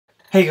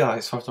Hey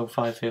guys,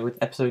 5 here with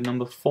episode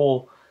number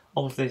 4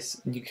 of this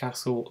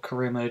Newcastle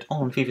career mode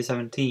on FIFA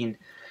 17.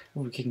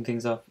 We'll be kicking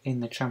things up in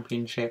the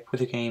Championship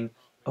with a game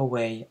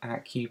away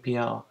at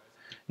QPR.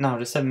 Now,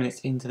 just 7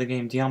 minutes into the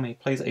game, Diame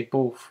plays a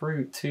ball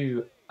through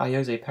to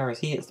Jose Perez.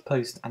 He hits the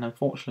post, and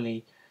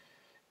unfortunately,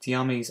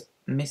 Diame's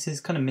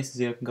misses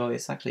the open goal.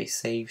 It's actually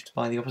saved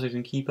by the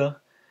opposition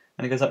keeper,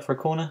 and it goes up for a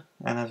corner.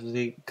 And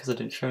obviously, because I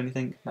didn't show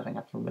anything, nothing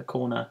happened from the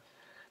corner.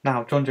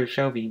 Now, John Joe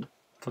Shelby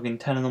fucking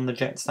turning on the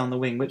jets down the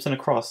wing, whips in a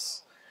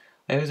cross.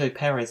 Jose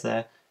Perez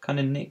there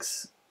kind of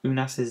nicks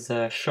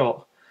Unas's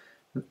shot.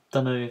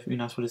 Don't know if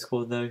Unas would have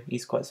scored though,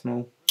 he's quite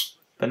small.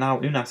 But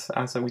now Unas,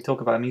 as we talk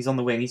about him, he's on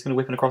the wing, he's going to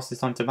whip in across this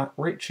time to Matt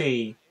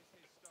Ritchie,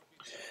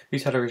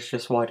 whose header is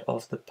just wide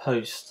of the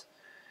post.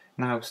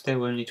 Now,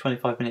 still only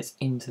 25 minutes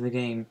into the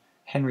game,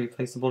 Henry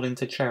plays the ball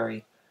into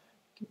Sherry?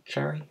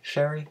 I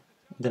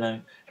don't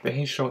know. But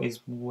his shot is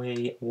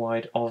way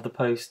wide of the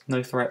post.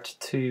 No threat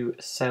to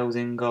Sales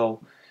in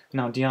goal.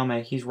 Now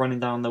Diame, he's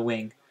running down the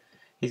wing.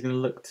 He's going to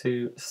look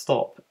to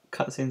stop.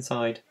 Cuts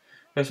inside.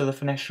 Goes for the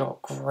finesse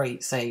shot.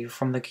 Great save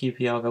from the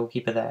QPR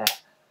goalkeeper there.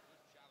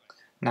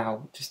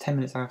 Now, just 10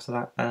 minutes after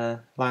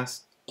that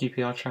last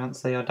QPR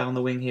chance, they are down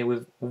the wing here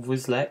with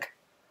Wuzlek.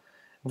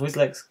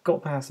 Wuzlek's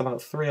got past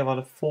about 3 out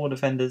of 4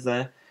 defenders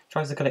there.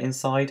 Tries to cut it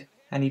inside.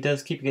 And he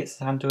does. Keeper gets his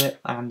hand to it.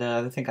 And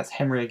I think that's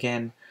Henry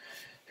again,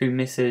 who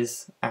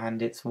misses,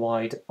 and it's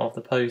wide of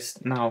the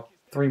post. Now,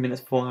 3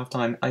 minutes before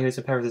half-time, Jose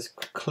Perez is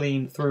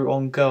clean through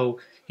on goal.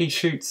 He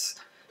shoots,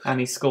 and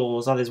he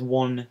scores. That is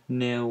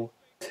 1-0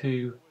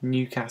 to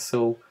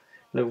Newcastle.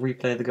 Little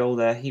replay of the goal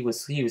there. He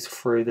was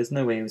through. There's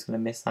no way he was going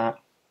to miss that.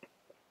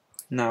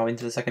 Now,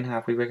 into the second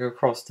half, we go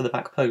across to the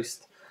back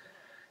post.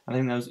 I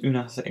think that was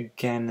Unas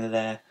again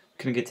there.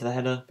 Couldn't get to the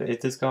header, but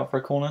it does go out for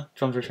a corner.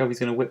 John Shelby's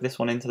going to whip this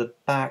one into the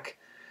back.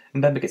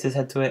 And Mbemba gets his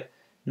head to it.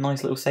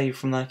 Nice little save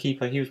from their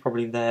keeper. He was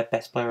probably their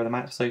best player of the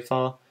match so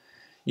far,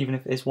 even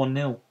if it's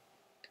 1-0.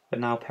 But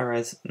now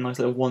Perez, nice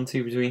little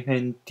 1-2 between him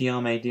and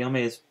Diame.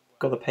 Diame has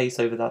got the pace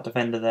over that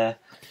defender there.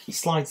 He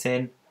slides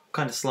in,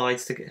 has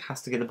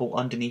to get the ball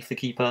underneath the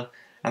keeper,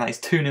 and that is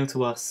 2-0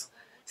 to us,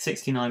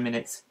 69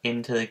 minutes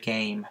into the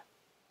game.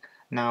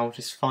 Now,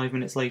 just 5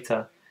 minutes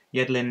later,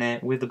 Yedlin there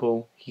with the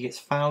ball. He gets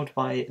fouled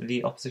by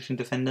the opposition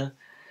defender,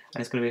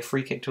 and it's going to be a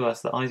free kick to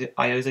us that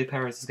Jose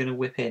Perez is going to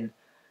whip in.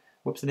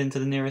 Whips it into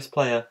the nearest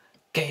player.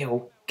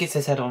 Gale gets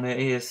his head on it.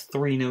 It is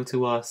 3-0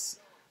 to us.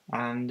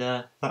 And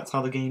that's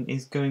how the game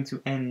is going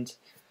to end.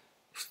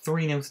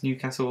 3-0 to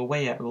Newcastle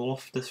away at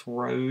Loftus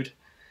Road.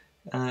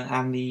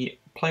 And the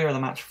player of the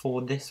match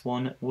for this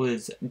one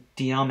was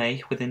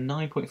Diame with a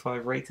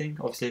 9.5 rating.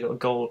 Obviously got a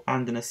goal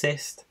and an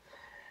assist.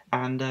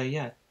 And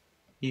yeah,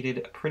 he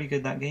did pretty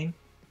good that game.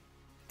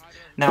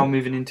 Now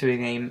moving into a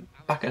game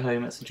back at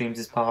home at St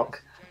James's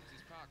Park.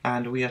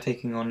 And we are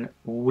taking on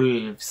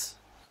Wolves.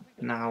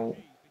 Now,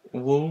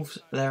 Wolves,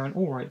 they're an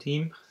alright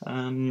team.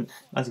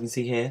 As you can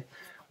see here,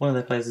 one of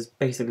their players is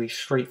basically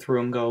straight through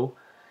on goal,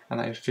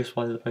 and that is just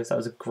wide of the post. That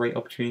was a great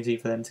opportunity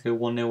for them to go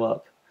 1-0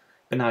 up.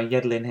 But now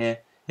Yedlin here,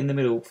 in the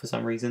middle for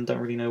some reason, don't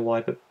really know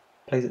why, but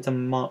plays it to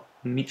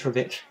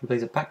Mitrovic, who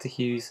plays it back to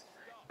Hughes.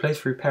 He plays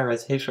through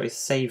Perez, his shot is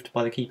saved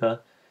by the keeper.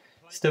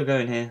 Still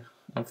going here,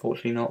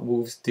 unfortunately not.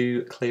 Wolves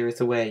do clear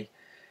it away.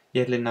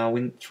 Yedlin now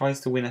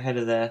tries to win a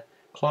header there.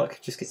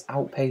 Clark just gets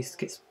outpaced,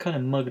 gets kind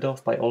of mugged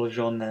off by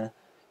Olajon there.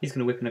 He's going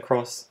to whip in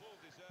across,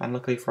 and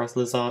luckily for us,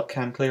 Lazard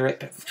can clear it,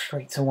 but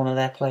straight to one of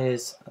their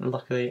players. And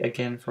luckily,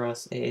 again for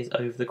us, it is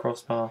over the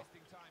crossbar.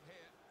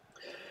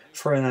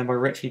 Thrown there by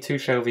Ritchie to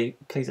Shelby,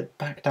 plays it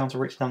back down to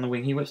Ritchie down the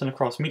wing. He whips in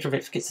across,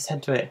 Mitrovic gets his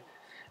head to it,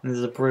 and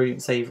there's a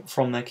brilliant save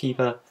from their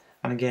keeper.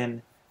 And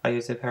again,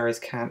 Jose Perez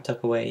can't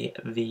tuck away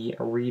the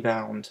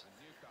rebound.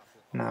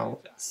 Now,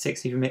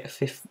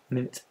 65th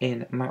minute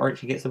in, Matt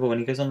Ritchie gets the ball, and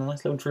he goes on a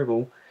nice little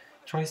dribble.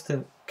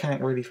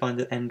 Can't really find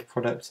an end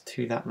product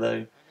to that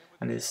though,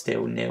 and it's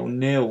still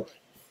 0-0.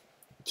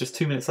 Just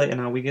 2 minutes later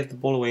now, we give the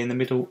ball away in the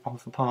middle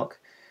of the park.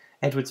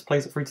 Edwards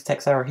plays it through to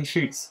Texera, he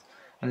shoots,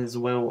 and is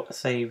well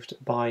saved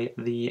by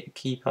the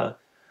keeper.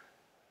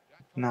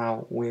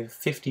 Now, with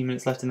 15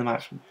 minutes left in the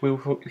match,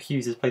 Will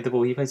Hughes has played the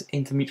ball, he plays it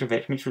into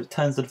Mitrovic. Mitrovic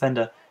turns the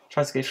defender,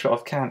 tries to get a shot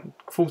off,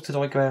 falls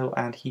to Gale,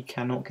 and he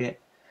cannot get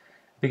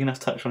a big enough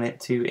touch on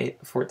it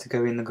for it to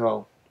go in the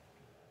goal.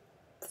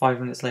 5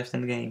 minutes left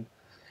in the game.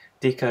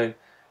 Dicko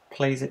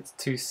plays it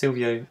to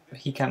Silvio.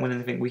 He can't win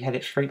anything. We head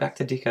it straight back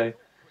to Dicko.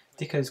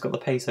 Dicko's got the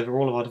pace over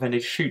all of our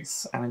defenders.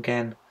 Shoots, and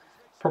again,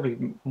 probably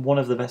one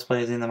of the best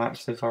players in the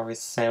match so far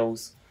is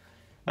Sales.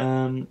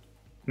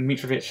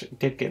 Mitrovic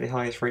did get the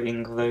highest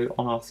rating though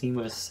on our team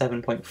with a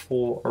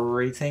 7.4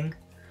 rating.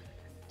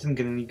 Didn't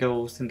get any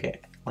goals, didn't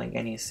get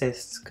any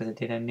assists because it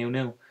did end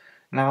 0-0.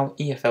 Now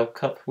EFL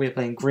Cup, we're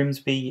playing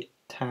Grimsby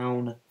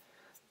Town,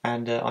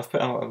 and I've put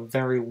out a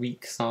very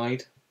weak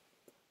side,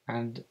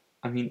 and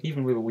I mean,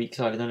 even with a weak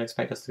side, I don't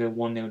expect us to go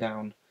 1-0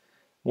 down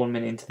 1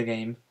 minute into the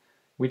game.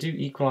 We do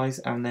equalise,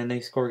 and then they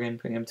score again,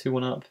 putting them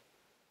 2-1 up.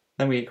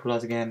 Then we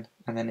equalise again,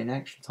 and then in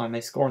extra time,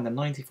 they score in the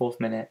 94th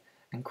minute,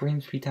 and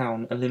Grimsby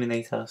Town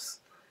eliminate us.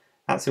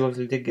 Atsu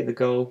obviously did get the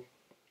goal,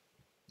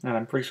 and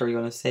I'm pretty sure he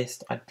got an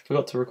assist. I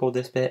forgot to record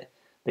this bit.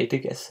 They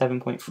did get a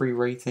 7.3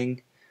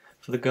 rating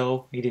for the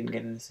goal. He didn't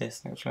get an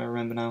assist, actually, I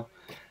remember now.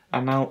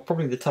 And now,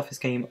 probably the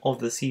toughest game of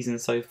the season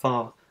so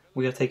far.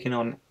 We are taking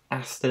on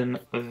Aston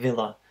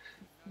Villa.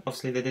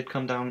 Obviously, they did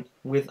come down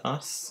with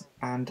us,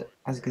 and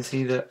as you can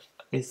see, that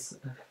his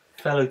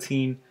fellow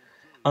team,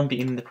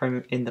 unbeaten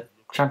in the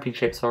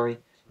Championship,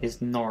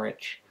 is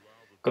Norwich.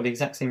 Got the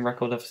exact same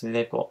record. Obviously,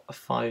 they've got a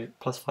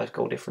 +5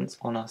 goal difference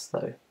on us,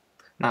 though.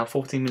 Now,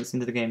 14 minutes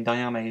into the game,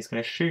 Diame is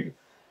going to shoot,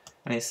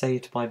 and it's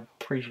saved by,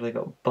 pretty sure they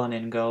got Bunn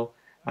in goal.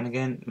 And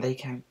again,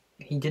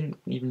 he didn't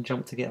even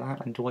jump to get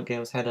that, and Dwight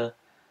Gale's header,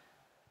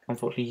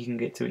 unfortunately, he can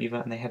get to it either,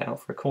 and they head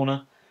out for a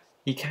corner.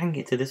 He can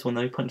get to this one,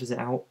 though, punches it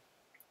out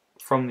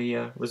from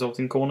the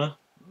resulting corner.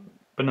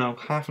 But now,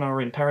 half an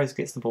hour in, Perez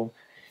gets the ball.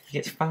 He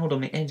gets fouled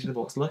on the edge of the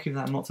box. Lucky for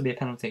that not to be a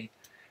penalty.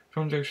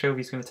 Jonjo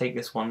Shelby's going to take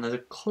this one. There's a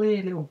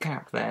clear little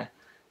gap there,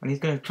 and he's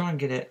going to try and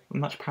get it, as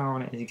much power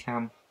on it as he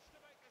can.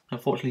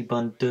 Unfortunately,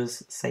 Bunn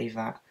does save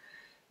that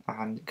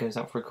and goes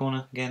out for a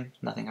corner again.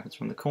 Nothing happens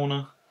from the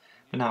corner.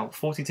 But now,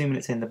 42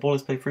 minutes in, the ball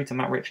is played through to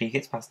Matt Ritchie. He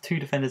gets past two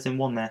defenders in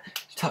one there.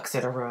 Tucks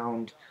it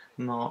around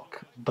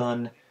Mark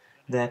Bunn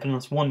there, putting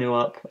us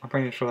 1-0 up. I'm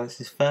pretty sure that's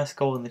his first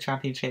goal in the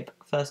Championship,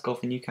 first goal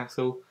for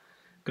Newcastle.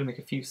 Going to make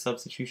a few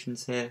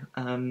substitutions here,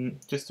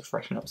 just to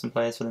freshen up some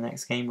players for the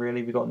next game,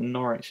 really. We've got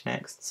Norwich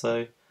next,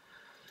 so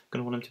going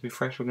to want them to be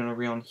fresh. We're going to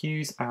re-on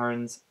Hughes,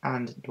 Aarons,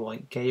 and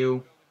Dwight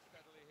Gale.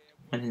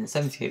 And in the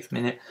 78th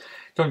minute,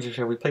 Jonjo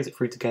Shelby plays it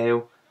through to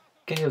Gale.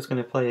 Gale's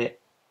going to play it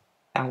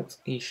out.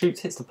 He shoots,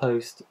 hits the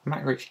post.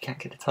 Matt Ritchie can't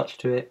get a touch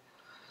to it,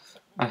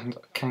 and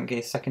can't get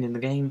a second in the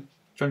game.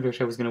 Jonjo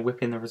Shelby's going to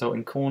whip in the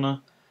resulting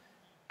corner.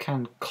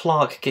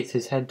 Clark gets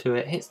his head to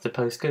it, hits the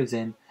post, goes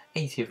in.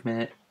 80th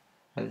minute.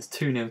 It's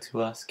 2-0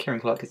 to us. Kieran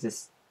Clark is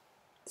this,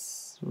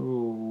 I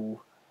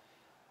want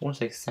to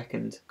say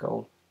second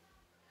goal.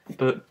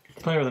 But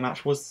the player of the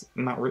match was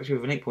Matt Ritchie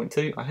with an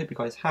 8.2. I hope you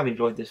guys have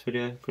enjoyed this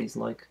video. Please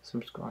like,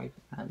 subscribe,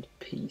 and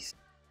peace.